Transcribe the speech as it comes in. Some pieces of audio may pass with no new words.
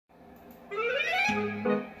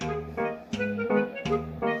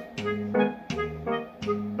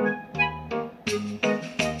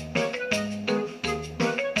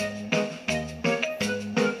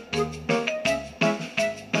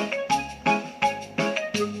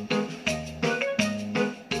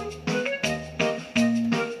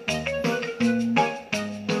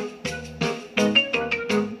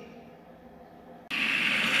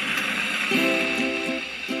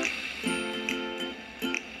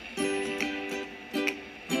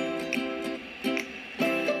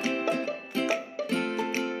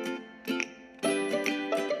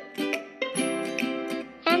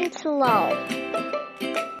Antelop.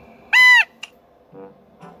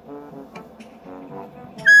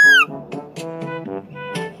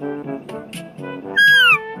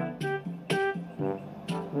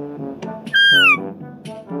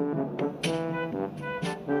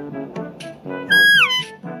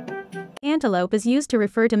 Antelope is used to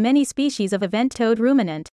refer to many species of event-toed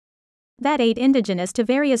ruminant that ate indigenous to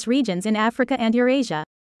various regions in Africa and Eurasia,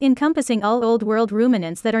 encompassing all Old World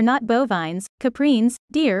ruminants that are not bovines, caprines,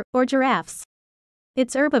 deer, or giraffes.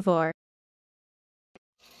 It's herbivore.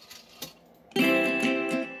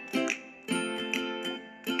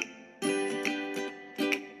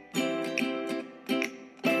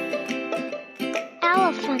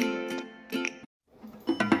 Elephant.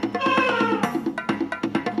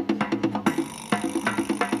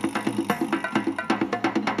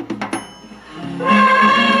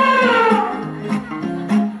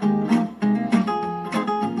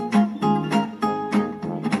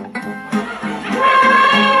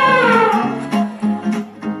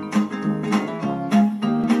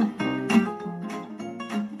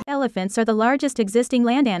 Elephants are the largest existing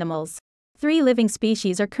land animals. 3 living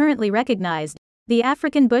species are currently recognized: the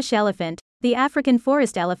African bush elephant, the African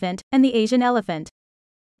forest elephant, and the Asian elephant.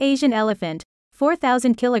 Asian elephant,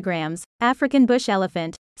 4,000 kilograms, African bush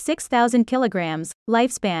elephant, 6,000 kilograms,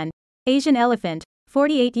 lifespan. Asian elephant,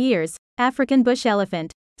 48 years, African bush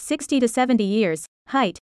elephant, 60 to 70 years,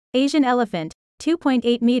 height. Asian elephant,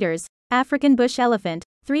 2.8 meters, African bush elephant,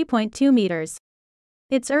 3.2 meters.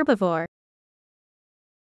 It's herbivore.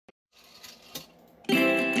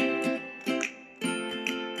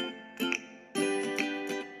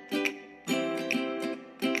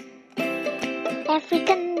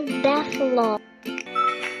 African buffalo.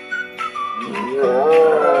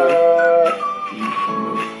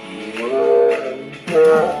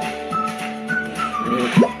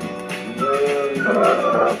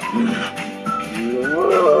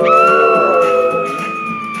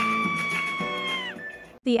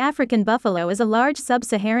 The African buffalo is a large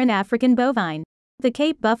sub-Saharan African bovine. The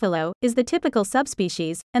Cape buffalo is the typical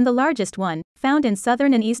subspecies, and the largest one, found in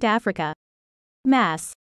southern and East Africa.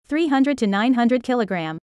 Mass: 300 to 900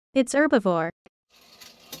 kilogram. It's herbivore.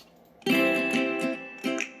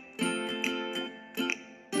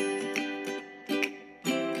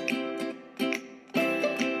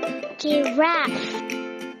 Giraffe.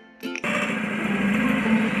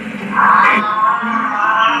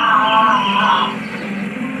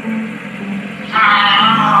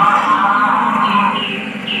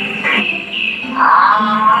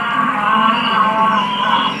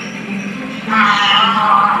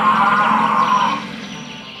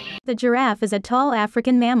 The giraffe is a tall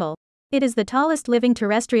African mammal. It is the tallest living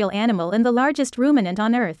terrestrial animal and the largest ruminant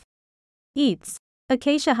on Earth. Eats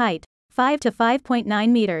acacia height, 5 to 5.9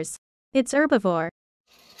 meters. It's herbivore.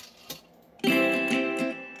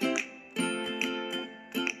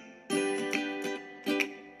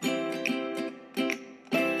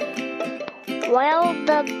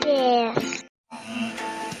 WildeBeest.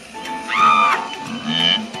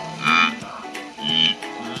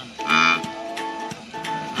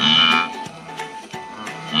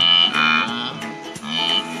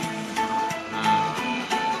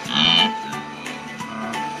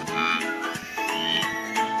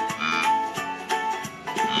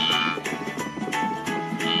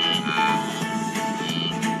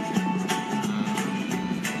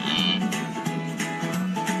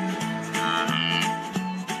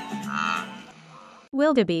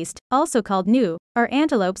 WildeBeest, also called gnu, are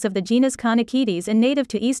antelopes of the genus Connochetes and native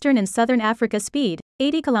to eastern and southern Africa. Speed,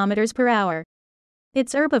 80 km per hour.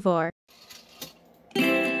 It's herbivore.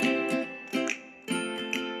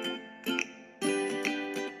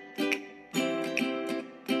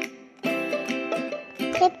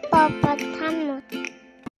 Hippopotamus.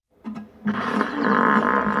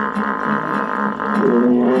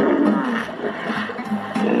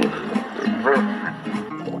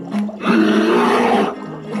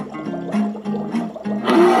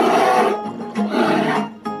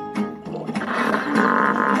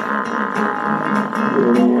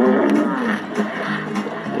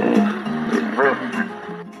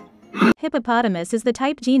 hippopotamus is the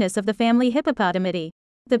type genus of the family Hippopotamidae.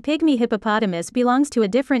 The pygmy hippopotamus belongs to a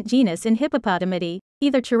different genus in Hippopotamidae,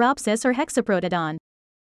 either Chiropsis or Hexaprotodon.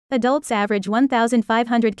 Adults average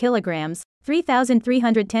 1,500 kilograms,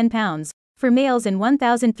 3,310 pounds, for males and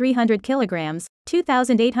 1,300 kilograms,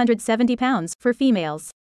 2,870 pounds, for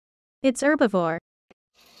females. It's herbivore.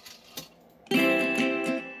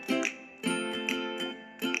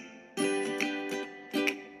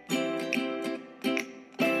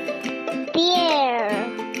 Deer.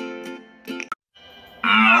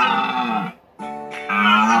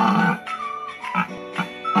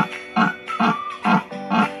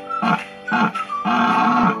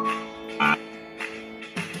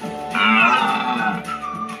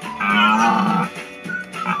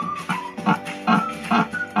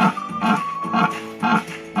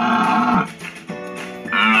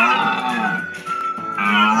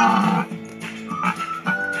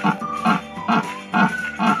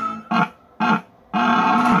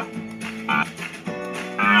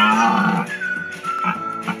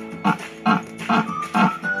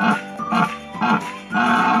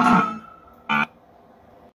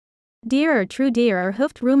 Deer or true deer are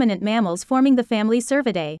hoofed ruminant mammals forming the family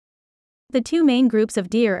Cervidae. The two main groups of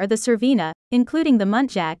deer are the Cervina, including the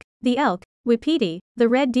muntjac, the elk, wapiti, the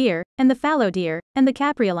red deer, and the fallow deer, and the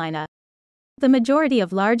capreolina. The majority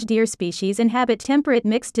of large deer species inhabit temperate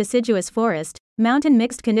mixed deciduous forest, mountain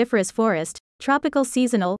mixed coniferous forest, tropical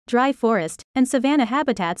seasonal, dry forest, and savanna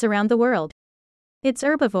habitats around the world. It's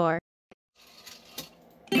herbivore.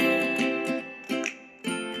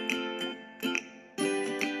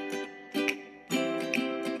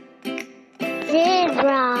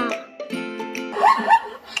 Zebra.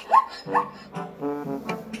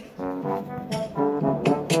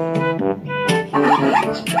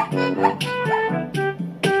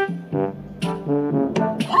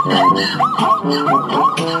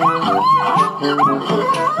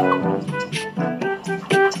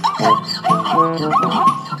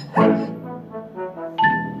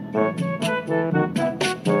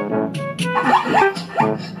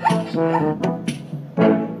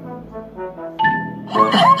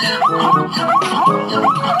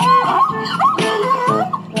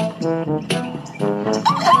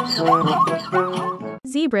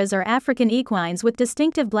 Zebras are African equines with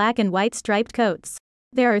distinctive black and white striped coats.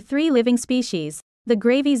 There are 3 living species: the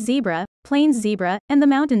Gravy's zebra, plains zebra, and the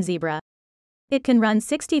mountain zebra. It can run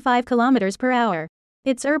 65 kilometers per hour.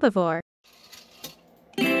 It's herbivore.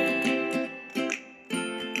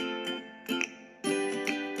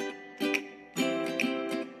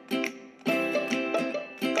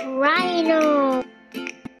 Rhino.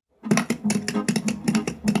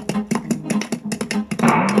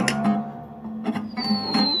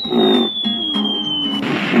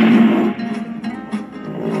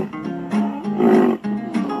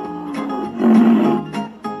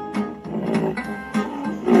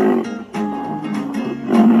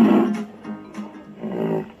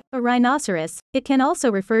 A rhinoceros, it can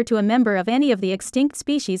also refer to a member of any of the extinct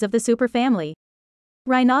species of the superfamily.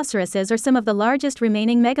 Rhinoceroses are some of the largest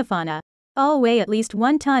remaining megafauna. All weigh at least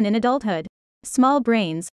 1 ton in adulthood. Small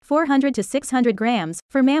brains, 400 to 600 grams,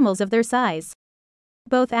 for mammals of their size.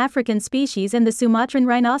 Both African species and the Sumatran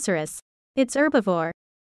rhinoceros. It's herbivore.